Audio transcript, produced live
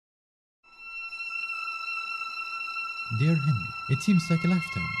Dear Henry, it seems like a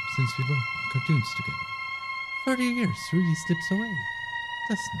lifetime since we were cartoons together. 30 years really slips away,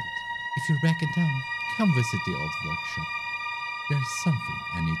 doesn't it? If you're back in town, come visit the old workshop. There's something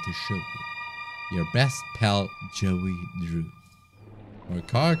I need to show you. Your best pal, Joey Drew.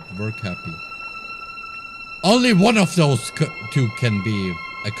 Work hard, work happy. Only one of those two can be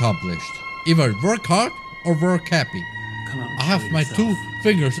accomplished. Either work hard or work happy. I have my 2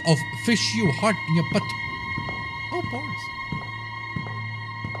 fingers of fish you hard in your butt. Oh, Boris.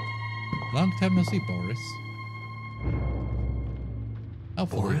 Long time no see, Boris. Oh,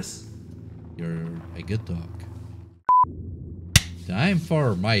 Boris. You're a good dog. Time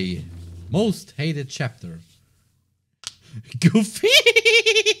for my most hated chapter. Goofy!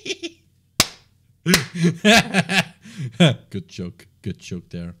 Good joke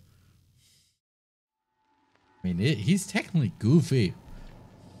there. I mean, he's technically Goofy.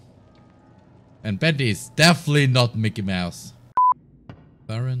 And Bendy is definitely not Mickey Mouse.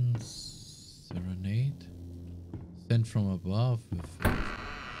 Baron's Serenade? Sent from above with...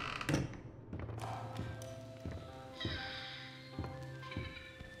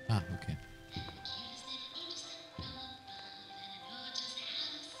 Ah, okay.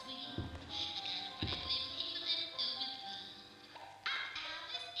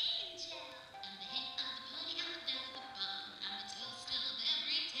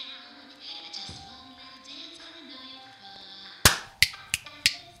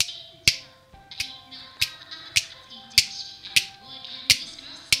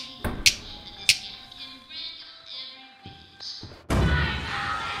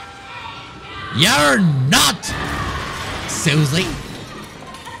 You're not, Susie.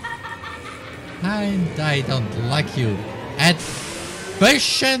 And I don't like you at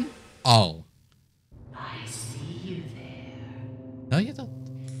fashion all. I see you there. No, you don't.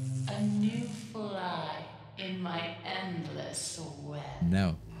 A new fly in my endless web.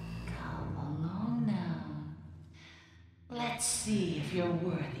 No. Come along now. Let's see if you're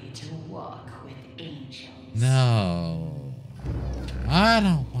worthy to walk with angels. No. I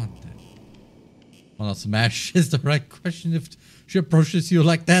don't want that. Well, smash is the right question if she approaches you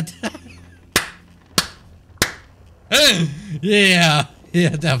like that. yeah,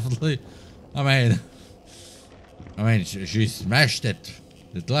 definitely. I mean, she smashed it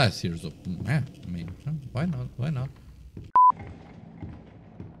the glass here, so yeah. I mean, why not? Why not?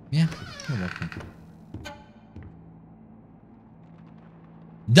 Yeah, you're welcome.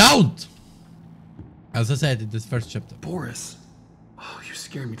 Don't! As I said in this first chapter. Boris, oh, you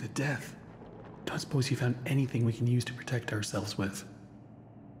scare me to death. Don't suppose you found anything we can use to protect ourselves with.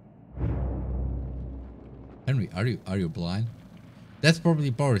 Henry, are you blind? That's probably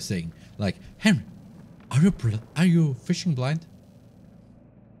Boris saying, like, Henry, are you fishing blind?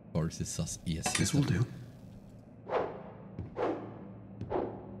 Boris is sus. Yes, this will do.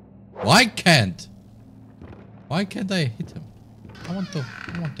 Why can't I hit him? I want to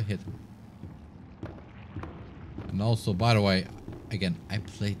hit him. And also, by the way, again, I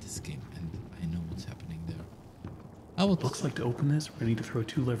played this game and I know what's happening there. Looks like to open this, we're gonna need to throw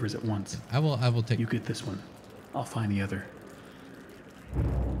 2 levers at once. I will take. You get this one. I'll find the other.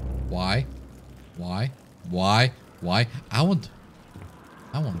 Why? I want.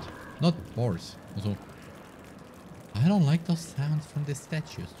 Not Boris. Also, I don't like those sounds from the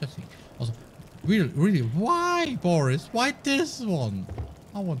statues. Just think. Also, really, why Boris? Why this one?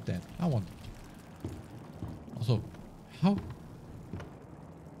 I want that. Also, how?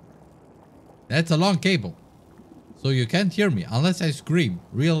 That's a long cable. So you can't hear me unless I scream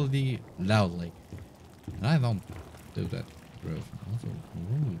really loudly. And I don't do that. Also,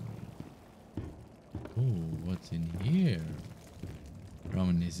 ooh, what's in here?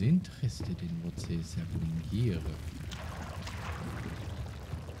 Roman is interested in what is happening here.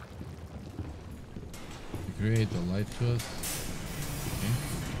 Create a light source. Okay.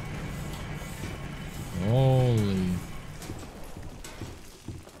 Holy.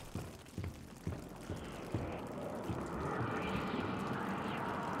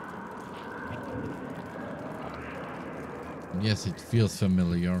 Yes, it feels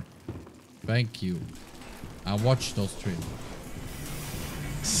familiar. Thank you. I watched those trailers.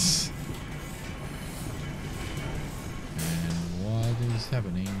 And what is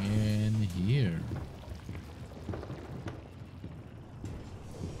happening in here?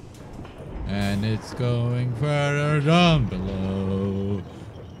 And it's going further down below.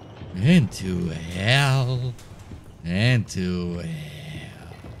 Into hell. Into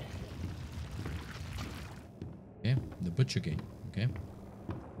hell. Okay, the butcher game. Okay.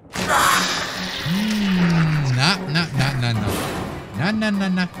 No.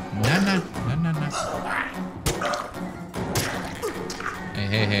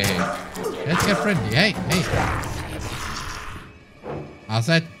 Hey. Let's get friendly. Hey. I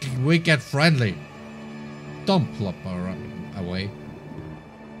said we get friendly. Don't plop away.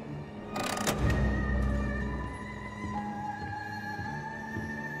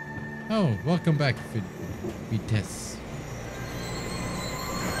 Oh, welcome back, Vitesse.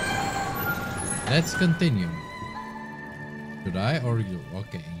 Let's continue. Should I or you?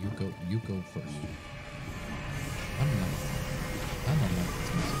 Okay, you go first. I don't like this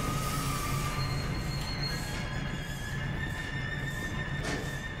music.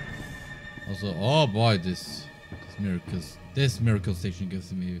 Also, oh boy, this miracle station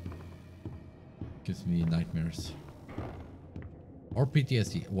gives me nightmares. Or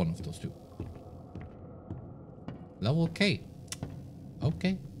PTSD, one of those two. Level K.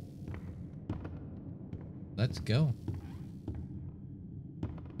 Okay. Let's go.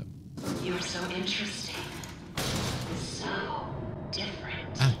 You're so interesting. So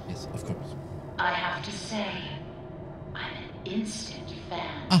different. Ah, yes, of course. I have to say, I'm an instant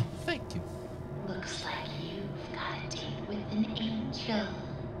fan. Ah, thank you. Looks like you've got a date with an angel.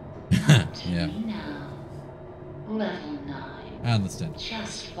 Come to Yeah. me now. Level 9. I understand.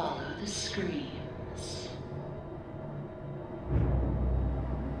 Just follow the screams.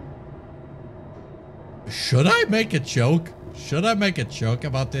 Should I make a joke? Should I make a joke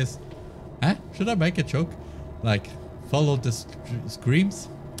about this? Huh? Should I make a joke? Like, follow the screams?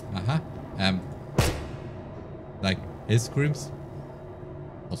 Like, his screams?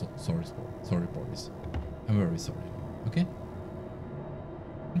 Also, sorry, boys. I'm very sorry. Okay?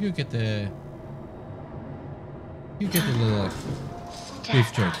 You get the little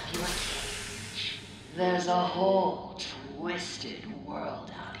beef jerky. There's a whole twisted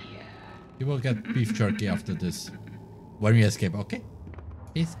world out here. You will get beef jerky after this. When we escape, okay?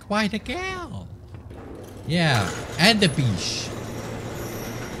 It's quite a girl. Yeah, and the beach.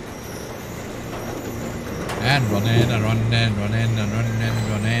 And run in and run in, run in and run in,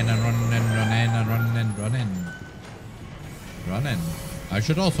 run in and run in, run in and run in, run in. Run in. I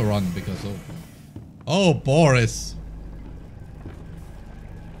should also run because of... Oh, Boris.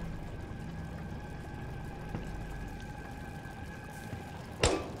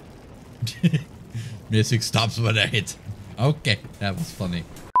 Music stops when I hit. Okay, that was funny.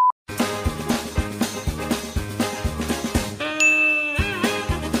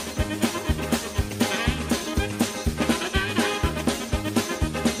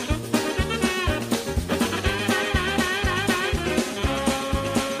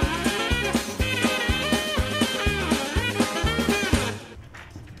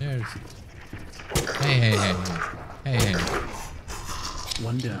 There's... Hey.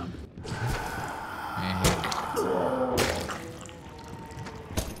 One down.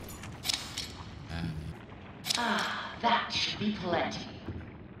 That should be plenty.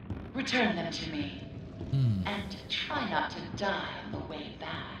 Return them to me. And try not to die on the way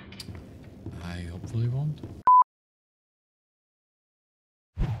back. I hopefully won't.